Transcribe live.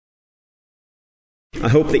I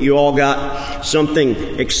hope that you all got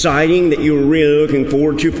something exciting that you were really looking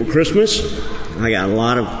forward to for Christmas. I got a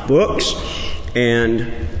lot of books,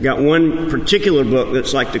 and got one particular book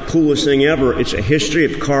that's like the coolest thing ever. It's a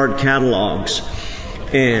history of card catalogs.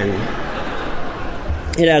 And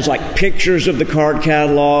it has like pictures of the card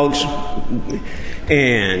catalogs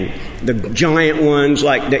and the giant ones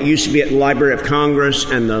like that used to be at the Library of Congress,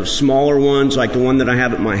 and the smaller ones like the one that I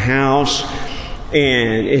have at my house.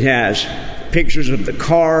 And it has pictures of the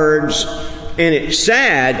cards. And it's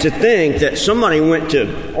sad to think that somebody went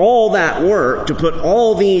to all that work to put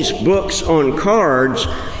all these books on cards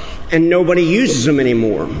and nobody uses them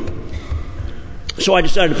anymore. So I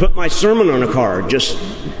decided to put my sermon on a card, just,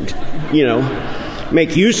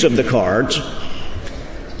 make use of the cards.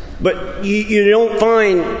 But you don't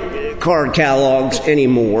find card catalogs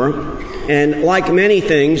anymore. And like many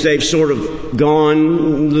things, they've sort of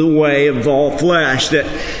gone the way of all flesh. That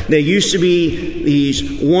they used to be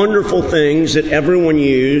these wonderful things that everyone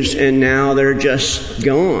used, and now they're just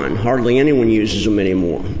gone. Hardly anyone uses them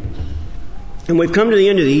anymore. And we've come to the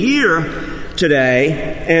end of the year today,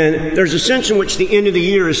 and there's a sense in which the end of the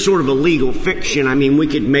year is sort of a legal fiction. I mean, we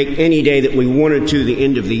could make any day that we wanted to the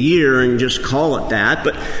end of the year and just call it that,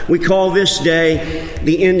 but we call this day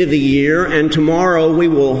the end of the year, and tomorrow we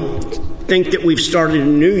will think that we've started a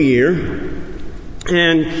new year.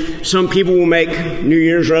 And some people will make New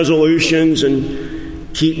Year's resolutions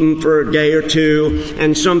and keep them for a day or two,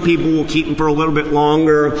 and some people will keep them for a little bit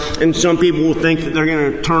longer, and some people will think that they're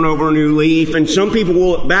going to turn over a new leaf, and some people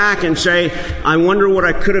will look back and say, I wonder what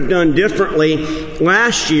I could have done differently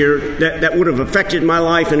last year that would have affected my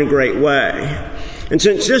life in a great way. And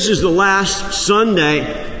since this is the last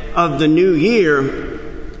Sunday of the new year,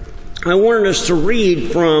 I wanted us to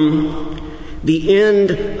read from the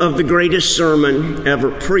end of the greatest sermon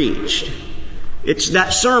ever preached. It's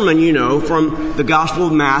that sermon, from the Gospel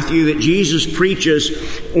of Matthew that Jesus preaches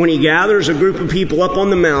when he gathers a group of people up on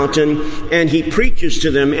the mountain and he preaches to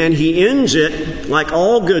them, and he ends it, like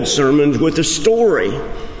all good sermons, with a story.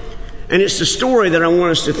 And it's the story that I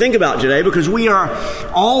want us to think about today, because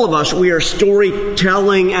all of us are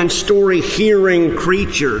storytelling and story-hearing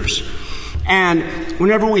creatures. And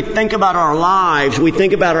whenever we think about our lives, we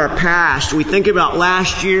think about our past, we think about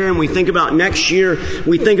last year, and we think about next year,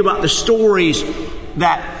 we think about the stories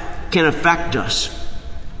that can affect us.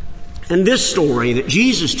 And this story that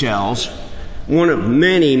Jesus tells, one of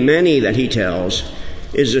many, many that he tells,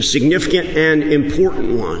 is a significant and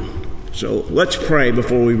important one. So let's pray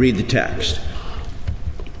before we read the text.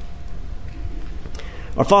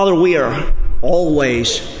 Our Father, we are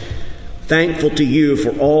always thankful to you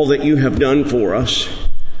for all that you have done for us.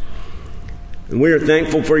 And we are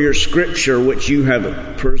thankful for your scripture, which you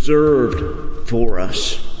have preserved for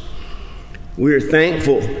us. We are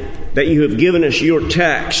thankful that you have given us your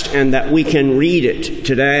text and that we can read it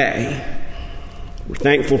today. We're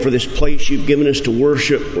thankful for this place you've given us to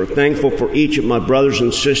worship. We're thankful for each of my brothers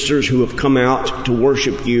and sisters who have come out to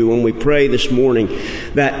worship you. And we pray this morning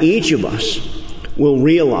that each of us will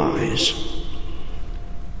realize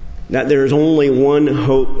that there is only one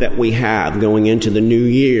hope that we have going into the new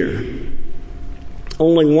year.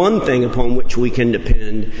 Only one thing upon which we can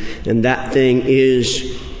depend, and that thing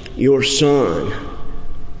is your Son.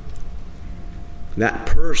 That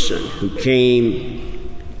person who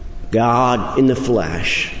came, God in the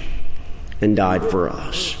flesh, and died for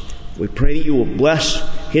us. We pray that you will bless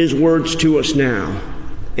his words to us now,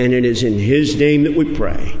 and it is in his name that we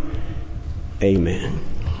pray. Amen.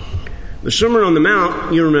 The Sermon on the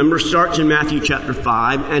Mount, you remember, starts in Matthew chapter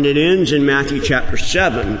 5 and it ends in Matthew chapter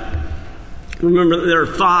 7. Remember that there are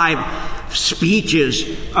 5 speeches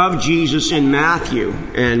of Jesus in Matthew,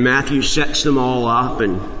 and Matthew sets them all up,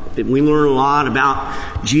 and we learn a lot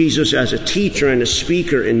about Jesus as a teacher and a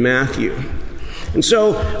speaker in Matthew. And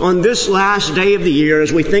so on this last day of the year,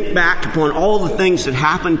 as we think back upon all the things that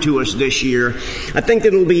happened to us this year, I think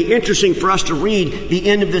that it'll be interesting for us to read the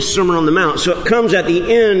end of this Sermon on the Mount. So it comes at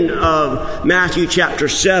the end of Matthew chapter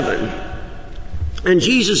 7. And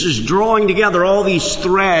Jesus is drawing together all these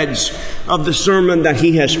threads of the sermon that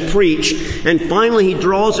he has preached. And finally he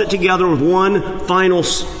draws it together with one final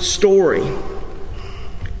story.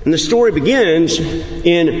 And the story begins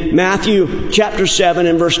in Matthew chapter 7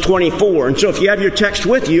 and verse 24. And so if you have your text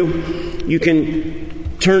with you, you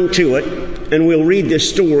can turn to it, and we'll read this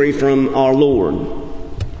story from our Lord.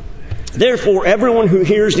 Therefore, everyone who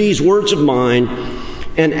hears these words of mine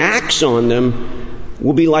and acts on them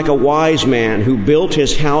will be like a wise man who built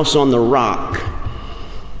his house on the rock.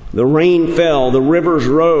 The rain fell, the rivers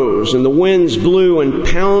rose, and the winds blew and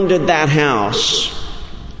pounded that house.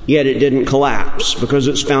 yet it didn't collapse because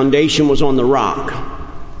its foundation was on the rock.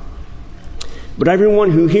 But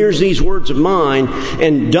everyone who hears these words of mine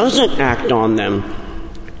and doesn't act on them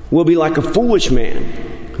will be like a foolish man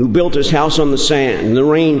who built his house on the sand. And the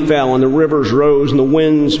rain fell, and the rivers rose, and the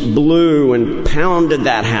winds blew and pounded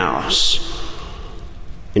that house.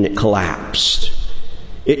 And it collapsed.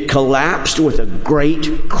 It collapsed with a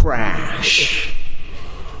great crash.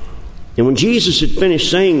 And when Jesus had finished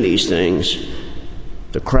saying these things,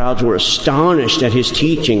 the crowds were astonished at his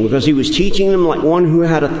teaching, because he was teaching them like one who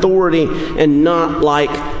had authority and not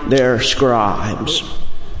like their scribes.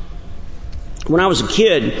 When I was a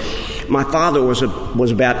kid, my father was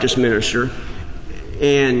a Baptist minister,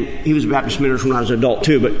 and he was a Baptist minister when I was an adult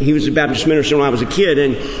too, but he was a Baptist minister when I was a kid,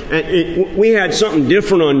 and we had something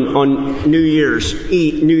different on New Year's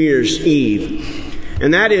Eve.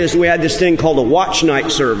 And that is, we had this thing called a watch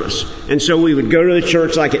night service. And so we would go to the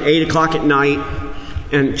church like at 8 o'clock at night,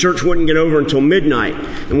 and church wouldn't get over until midnight.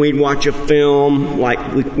 And we'd watch a film, like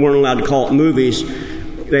we weren't allowed to call it movies.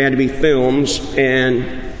 They had to be films.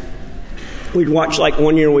 And we'd watch, like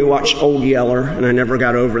one year we watched Old Yeller, and I never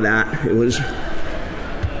got over that. It was,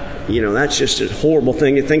 that's just a horrible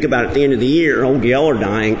thing to think about at the end of the year, Old Yeller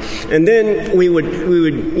dying. And then we would,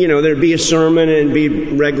 there'd be a sermon and be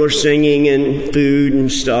regular singing and food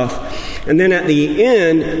and stuff. And then at the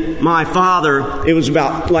end, my father, it was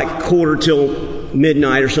about like quarter till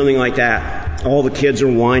midnight or something like that. All the kids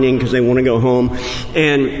are whining because they want to go home.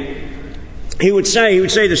 And he would say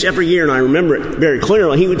this every year, and I remember it very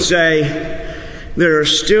clearly. He would say, there are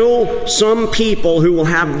still some people who will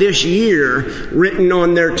have this year written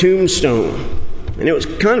on their tombstone. And it was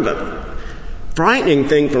kind of a frightening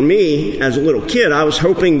thing for me as a little kid. I was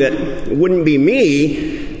hoping that it wouldn't be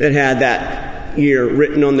me that had that year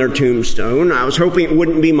written on their tombstone. I was hoping it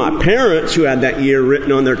wouldn't be my parents who had that year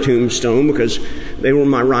written on their tombstone, because they were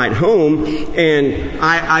my ride home. And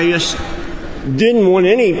I just didn't want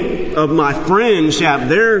any of my friends to have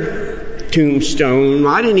their tombstone.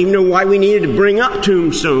 I didn't even know why we needed to bring up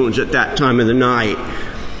tombstones at that time of the night.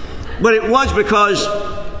 But it was because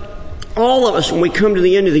all of us, when we come to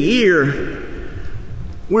the end of the year,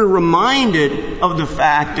 we're reminded of the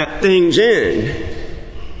fact that things end.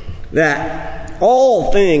 That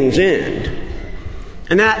all things end.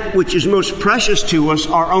 And that which is most precious to us,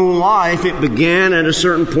 our own life, it began at a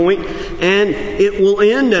certain point and it will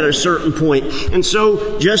end at a certain point. And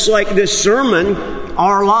so, just like this sermon,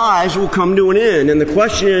 our lives will come to an end. And the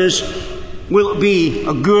question is, will it be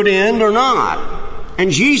a good end or not? And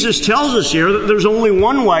Jesus tells us here that there's only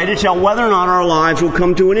one way to tell whether or not our lives will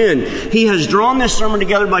come to an end. He has drawn this sermon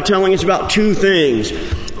together by telling us about two things.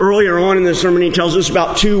 Earlier on in the sermon, he tells us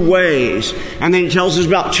about two ways. And then he tells us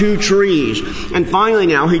about two trees. And finally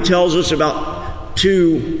now, he tells us about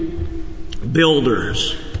two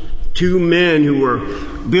builders. Two men who were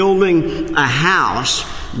building a house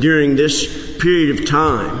during this period of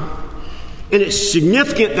time. And it's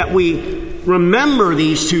significant that we remember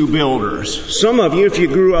these two builders. Some of you, if you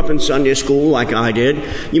grew up in Sunday school like I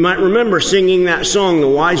did, you might remember singing that song, The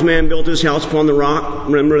Wise Man Built His House Upon the Rock.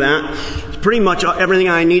 Remember that? It's pretty much everything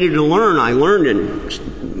I needed to learn, I learned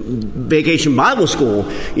in Vacation Bible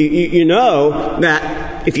School. You know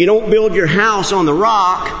that if you don't build your house on the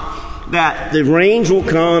rock, that the rains will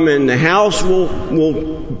come and the house will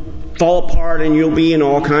fall apart and you'll be in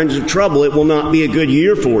all kinds of trouble. It will not be a good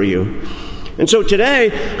year for you. And so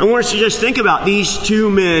today, I want us to just think about these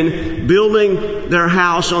two men building their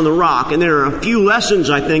house on the rock. And there are a few lessons,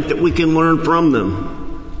 I think, that we can learn from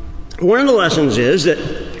them. One of the lessons is that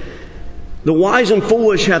the wise and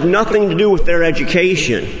foolish have nothing to do with their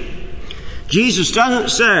education. Jesus doesn't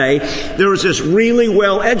say there was this really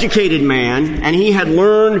well-educated man, and he had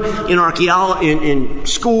learned in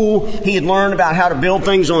school, he had learned about how to build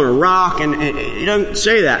things on a rock, and he doesn't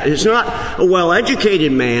say that. It's not a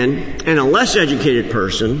well-educated man and a less educated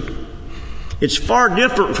person. It's far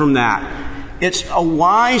different from that. It's a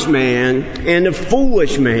wise man and a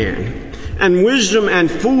foolish man. And wisdom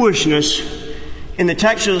and foolishness in the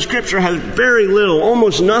text of the Scripture has very little,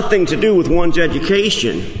 almost nothing to do with one's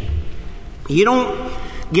education. You don't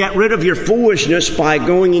get rid of your foolishness by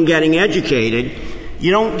going and getting educated.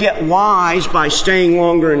 You don't get wise by staying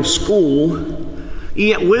longer in school. You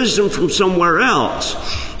get wisdom from somewhere else.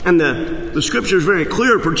 And the Scripture is very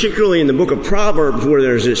clear, particularly in the book of Proverbs, where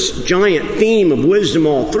there's this giant theme of wisdom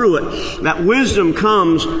all through it, that wisdom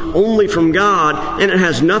comes only from God, and it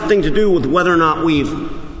has nothing to do with whether or not we've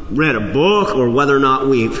read a book, or whether or not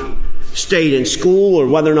we've stayed in school, or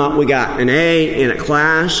whether or not we got an A in a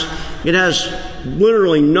class. It has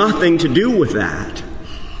literally nothing to do with that.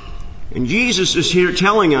 And Jesus is here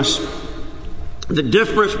telling us The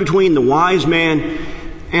difference between the wise man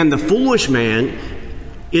and the foolish man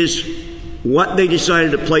is what they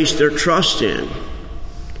decided to place their trust in.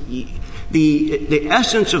 The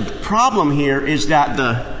essence of the problem here is that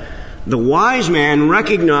the wise man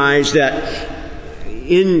recognized that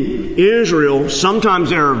in Israel, sometimes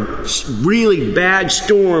there are really bad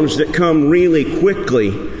storms that come really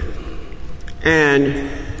quickly. And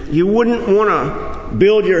you wouldn't want to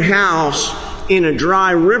build your house in a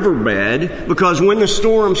dry riverbed, because when the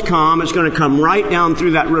storms come, it's going to come right down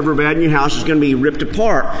through that riverbed and your house is going to be ripped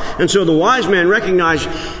apart. And so the wise man recognized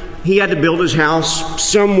he had to build his house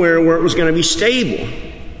somewhere where it was going to be stable.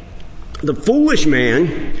 The foolish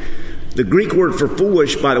man, the Greek word for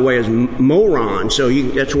foolish, by the way, is moron. So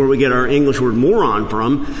that's where we get our English word moron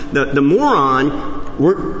from. The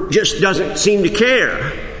moron just doesn't seem to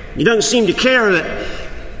care. He doesn't seem to care that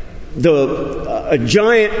a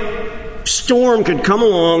giant storm could come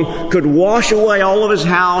along, could wash away all of his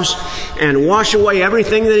house and wash away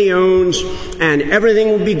everything that he owns, and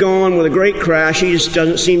everything would be gone with a great crash. He just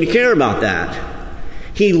doesn't seem to care about that.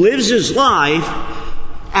 He lives his life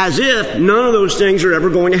as if none of those things are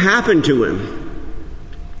ever going to happen to him.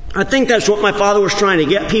 I think that's what my father was trying to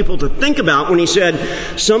get people to think about when he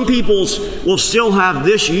said some people will still have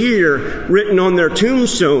this year written on their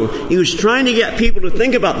tombstone. He was trying to get people to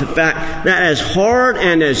think about the fact that as hard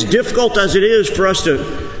and as difficult as it is for us to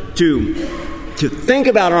think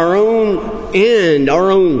about our own end,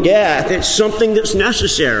 our own death, it's something that's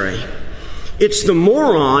necessary. It's the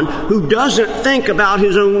moron who doesn't think about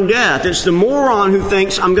his own death. It's the moron who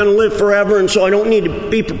thinks, I'm going to live forever and so I don't need to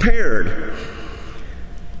be prepared.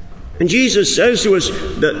 And Jesus says to us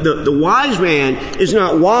that the wise man is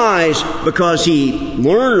not wise because he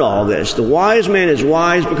learned all this. The wise man is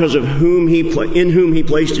wise because of in whom he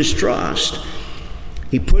placed his trust.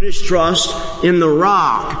 He put his trust in the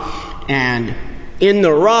rock. And in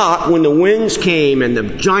the rock, when the winds came and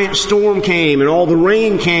the giant storm came and all the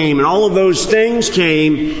rain came and all of those things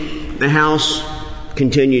came, the house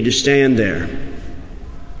continued to stand there.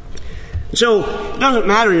 So it doesn't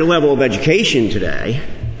matter your level of education today.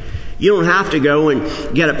 You don't have to go and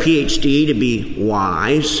get a PhD to be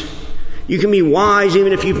wise. You can be wise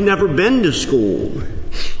even if you've never been to school.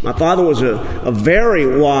 My father was a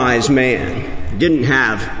very wise man. Didn't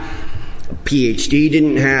have a PhD,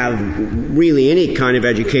 didn't have really any kind of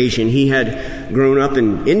education. He had grown up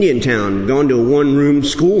in Indiantown, gone to a one-room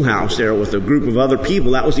schoolhouse there with a group of other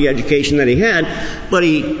people. That was the education that he had. But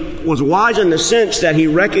he was wise in the sense that he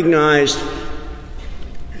recognized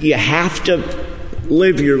you have to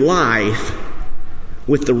live your life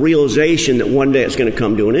with the realization that one day it's going to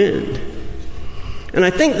come to an end. And I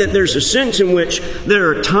think that there's a sense in which there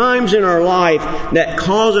are times in our life that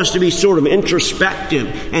cause us to be sort of introspective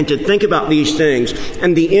and to think about these things.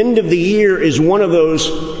 And the end of the year is one of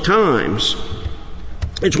those times.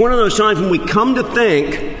 It's one of those times when we come to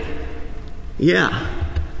think,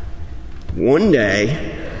 one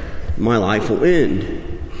day my life will end.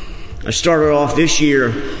 I started off this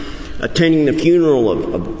year attending the funeral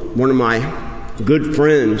of one of my good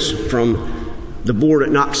friends from the board at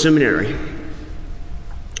Knox Seminary.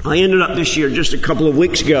 I ended up this year, just a couple of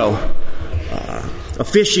weeks ago,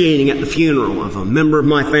 officiating at the funeral of a member of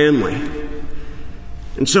my family.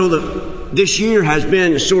 And so this year has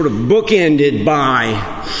been sort of bookended by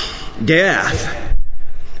death.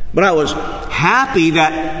 But I was happy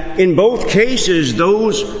that in both cases,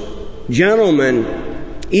 those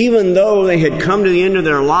gentlemen, even though they had come to the end of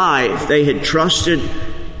their life, they had trusted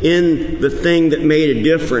in the thing that made a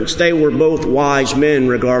difference. They were both wise men,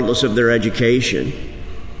 regardless of their education.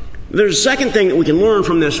 There's a second thing that we can learn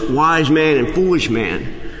from this wise man and foolish man.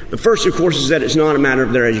 The first, of course, is that it's not a matter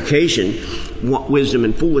of their education, wisdom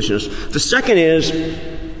and foolishness. The second is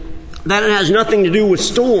that it has nothing to do with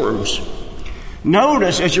storms.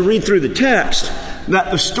 Notice, as you read through the text, that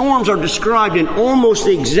the storms are described in almost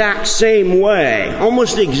the exact same way.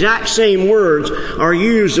 Almost the exact same words are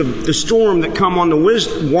used of the storm that come on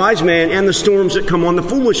the wise man and the storms that come on the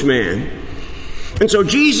foolish man. And so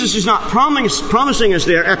Jesus is not promising us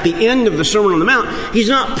there at the end of the Sermon on the Mount. He's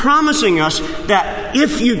not promising us that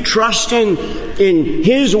if you trust in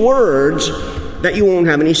His words, that you won't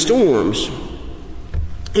have any storms.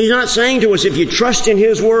 He's not saying to us, if you trust in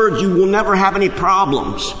His words, you will never have any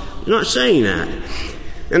problems. He's not saying that.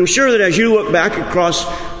 And I'm sure that as you look back across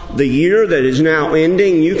the year that is now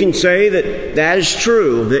ending, you can say that that is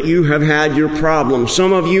true, that you have had your problems.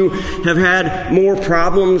 Some of you have had more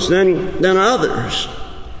problems than others.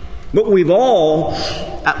 But we've all,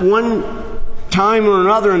 at one time or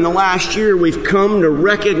another in the last year, we've come to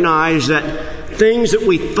recognize that things that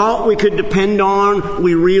we thought we could depend on,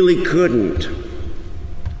 we really couldn't.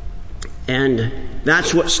 And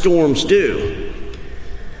that's what storms do.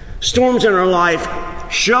 Storms in our life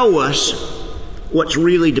show us what's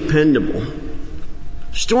really dependable.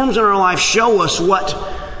 Storms in our life show us what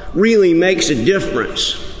really makes a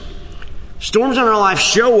difference. Storms in our life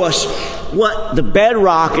show us what the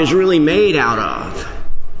bedrock is really made out of.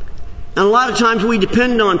 And a lot of times we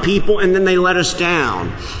depend on people and then they let us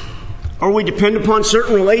down. Or we depend upon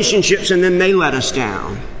certain relationships and then they let us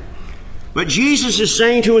down. But Jesus is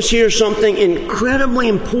saying to us here something incredibly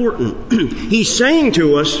important. He's saying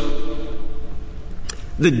to us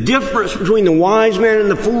the difference between the wise man and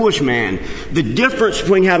the foolish man, the difference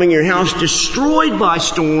between having your house destroyed by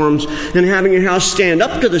storms and having your house stand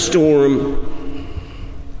up to the storm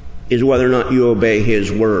is whether or not you obey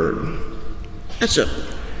His word. That's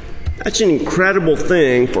an incredible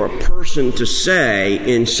thing for a person to say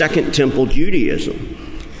in Second Temple Judaism.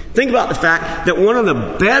 Think about the fact that one of the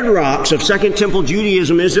bedrocks of Second Temple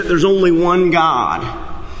Judaism is that there's only one God.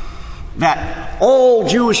 That all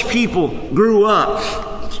Jewish people grew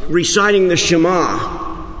up reciting the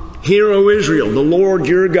Shema. Hear, O Israel, the Lord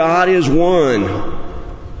your God is one.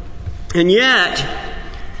 And yet,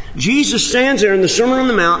 Jesus stands there in the Sermon on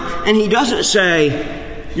the Mount and He doesn't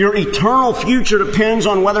say, your eternal future depends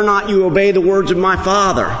on whether or not you obey the words of my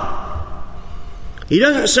Father. He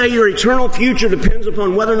doesn't say your eternal future depends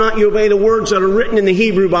upon whether or not you obey the words that are written in the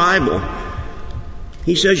Hebrew Bible.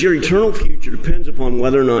 He says your eternal future depends upon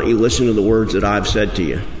whether or not you listen to the words that I've said to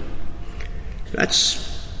you. That's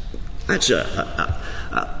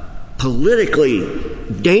a politically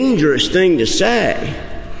dangerous thing to say.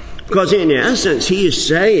 Because in essence, He is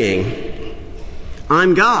saying,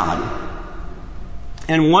 I'm God.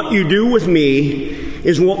 And what you do with me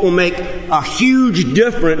is what will make a huge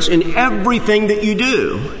difference in everything that you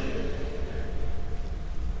do.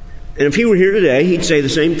 And if He were here today, He'd say the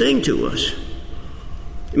same thing to us.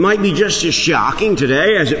 It might be just as shocking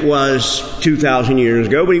today as it was 2,000 years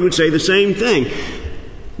ago, but He would say the same thing.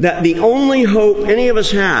 That the only hope any of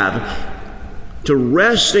us have to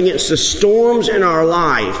rest against the storms in our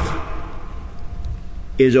life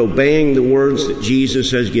is obeying the words that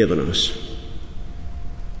Jesus has given us.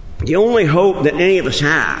 The only hope that any of us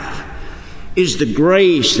have is the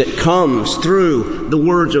grace that comes through the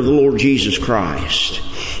words of the Lord Jesus Christ.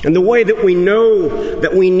 And the way that we know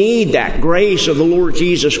that we need that grace of the Lord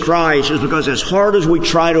Jesus Christ is because as hard as we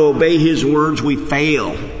try to obey His words, we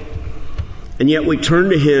fail. And yet we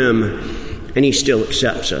turn to Him and He still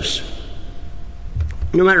accepts us.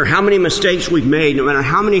 No matter how many mistakes we've made, no matter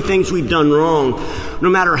how many things we've done wrong, no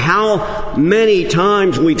matter how many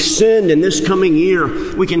times we've sinned in this coming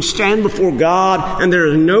year, we can stand before God and there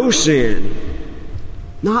is no sin,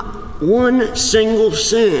 not one single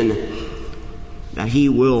sin, that He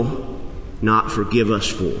will not forgive us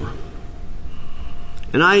for.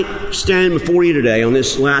 And I stand before you today on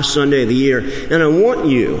this last Sunday of the year, and I want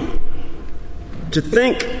you to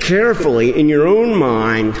think carefully in your own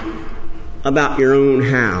mind about your own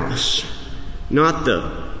house, not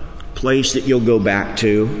the place that you'll go back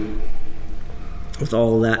to with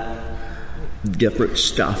all that different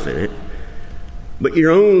stuff in it, but your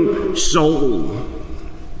own soul.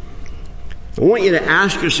 I want you to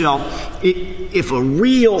ask yourself, if a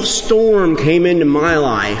real storm came into my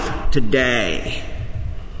life today,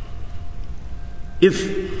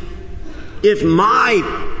 if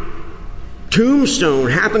my tombstone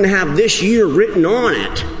happened to have this year written on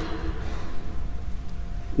it,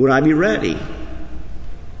 would I be ready?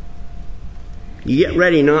 You get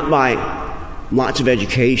ready not by lots of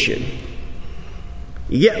education.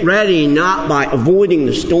 You get ready not by avoiding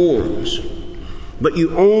the storms, but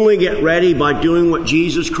you only get ready by doing what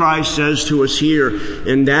Jesus Christ says to us here,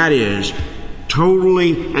 and that is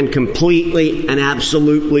totally and completely and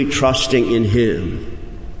absolutely trusting in Him.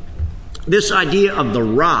 This idea of the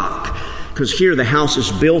rock, because here the house is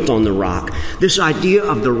built on the rock. This idea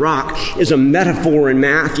of the rock is a metaphor in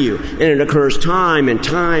Matthew, and it occurs time and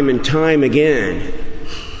time and time again.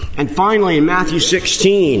 And finally in Matthew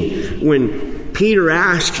 16, when Peter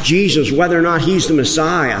asks Jesus whether or not He's the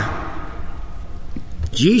Messiah,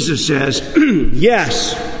 Jesus says,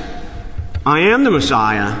 yes, I am the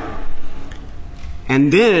Messiah.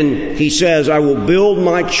 And then He says, I will build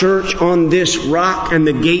my church on this rock, and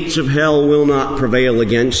the gates of hell will not prevail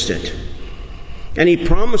against it. And He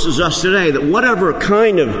promises us today that whatever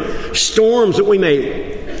kind of storms that we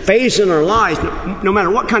may face in our lives, no matter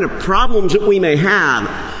what kind of problems that we may have,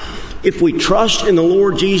 if we trust in the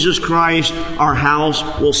Lord Jesus Christ, our house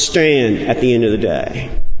will stand at the end of the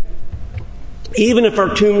day. Even if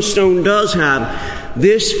our tombstone does have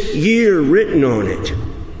this year written on it,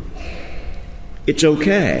 it's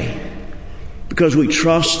okay. because we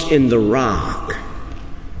trust in the rock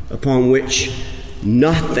upon which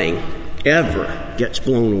nothing ever gets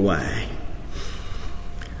blown away.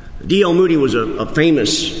 D.L. Moody was a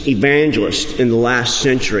famous evangelist in the last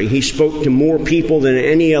century. He spoke to more people than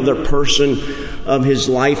any other person of his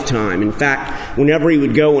lifetime. In fact, whenever he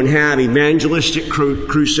would go and have evangelistic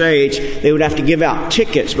crusades, they would have to give out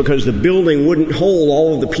tickets because the building wouldn't hold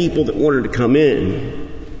all of the people that wanted to come in.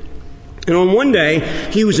 And on one day,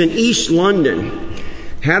 he was in East London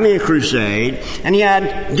having a crusade, and he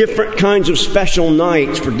had different kinds of special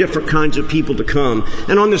nights for different kinds of people to come.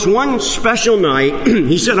 And on this one special night,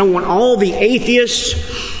 he said, I want all the atheists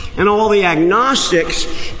and all the agnostics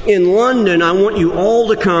in London, I want you all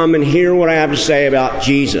to come and hear what I have to say about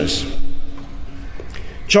Jesus.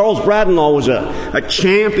 Charles Bradlaugh was a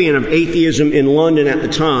champion of atheism in London at the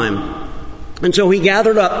time. And so he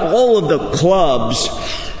gathered up all of the clubs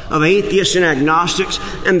of atheists and agnostics,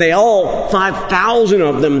 and they all, 5,000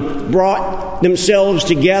 of them, brought themselves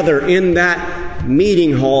together in that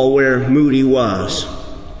meeting hall where Moody was.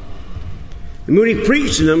 Moody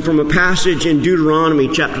preached to them from a passage in Deuteronomy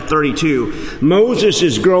chapter 32. Moses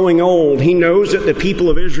is growing old. He knows that the people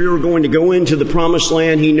of Israel are going to go into the promised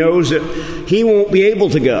land. He knows that he won't be able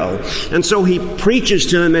to go. And so he preaches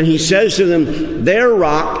to them and he says to them, their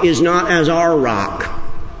rock is not as our rock.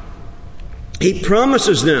 He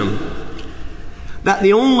promises them that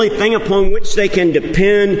the only thing upon which they can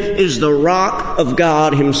depend is the rock of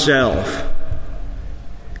God Himself.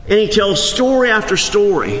 And he tells story after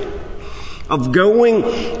story of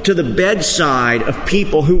going to the bedside of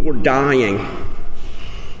people who were dying.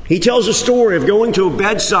 He tells a story of going to a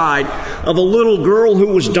bedside of a little girl who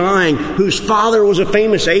was dying, whose father was a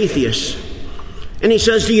famous atheist. And he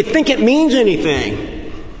says, do you think it means anything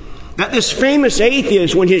that this famous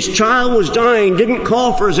atheist, when his child was dying, didn't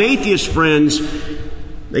call for his atheist friends?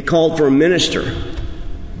 They called for a minister.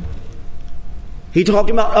 He talked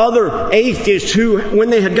about other atheists who, when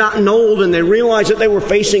they had gotten old and they realized that they were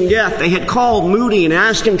facing death, they had called Moody and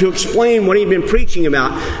asked him to explain what he'd been preaching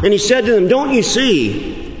about. And he said to them, don't you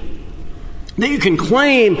see that you can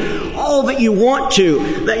claim all that you want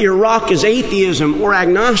to, that your rock is atheism or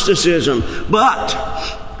agnosticism, but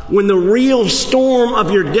when the real storm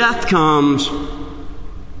of your death comes,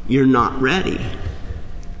 you're not ready.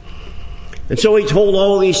 And so he told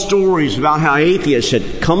all these stories about how atheists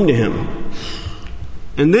had come to him.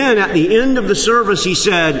 And then at the end of the service, he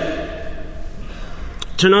said,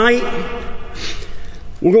 tonight,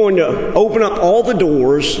 we're going to open up all the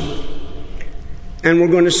doors and we're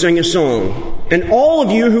going to sing a song. And all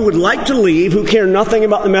of you who would like to leave, who care nothing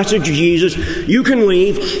about the message of Jesus, you can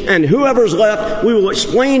leave. And whoever's left, we will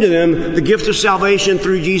explain to them the gift of salvation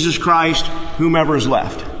through Jesus Christ, whomever is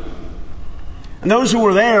left. And those who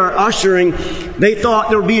were there ushering, they thought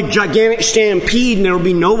there would be a gigantic stampede and there would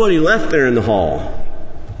be nobody left there in the hall.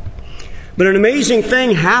 But an amazing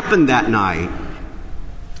thing happened that night.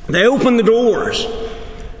 They opened the doors.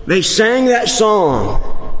 They sang that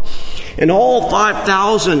song. And all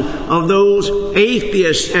 5,000 of those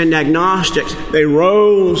atheists and agnostics, they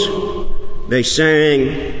rose, they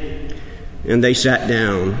sang, and they sat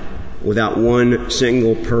down without one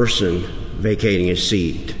single person vacating his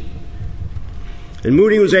seat. And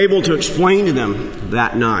Moody was able to explain to them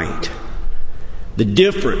that night the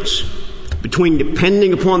difference between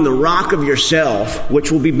depending upon the rock of yourself,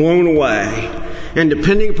 which will be blown away, and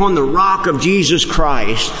depending upon the rock of Jesus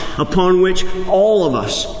Christ, upon which all of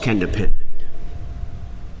us can depend.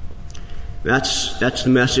 That's the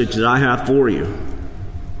message that I have for you.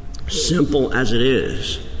 Simple as it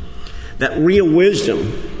is. That real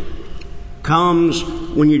wisdom comes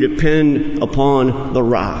when you depend upon the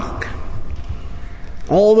rock.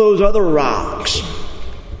 All those other rocks,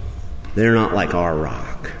 they're not like our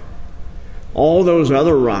rock. All those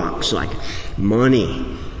other rocks like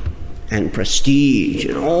money and prestige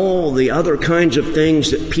and all the other kinds of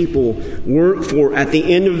things that people work for, at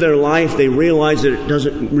the end of their life they realize that it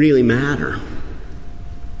doesn't really matter.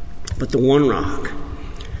 But the one rock,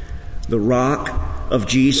 the rock of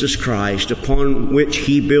Jesus Christ, upon which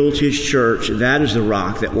He built His church, that is the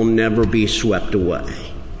rock that will never be swept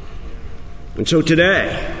away. And so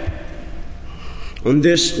today, on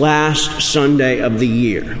this last Sunday of the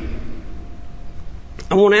year,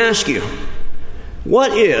 I want to ask you,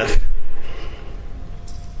 what if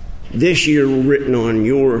this year were written on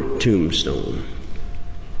your tombstone?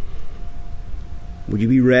 Would you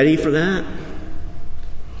be ready for that?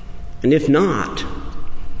 And if not,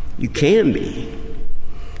 you can be,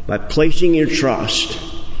 by placing your trust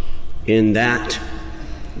in that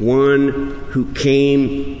one who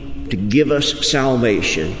came to give us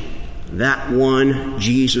salvation, that one,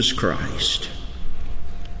 Jesus Christ.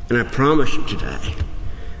 And I promise you today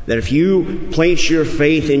that if you place your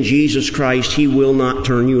faith in Jesus Christ, He will not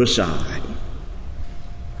turn you aside.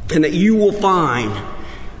 And that you will find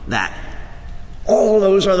that all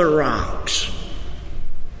those other rocks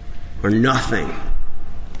are nothing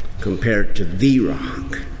compared to the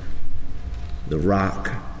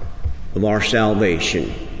rock of our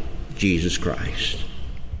salvation, Jesus Christ.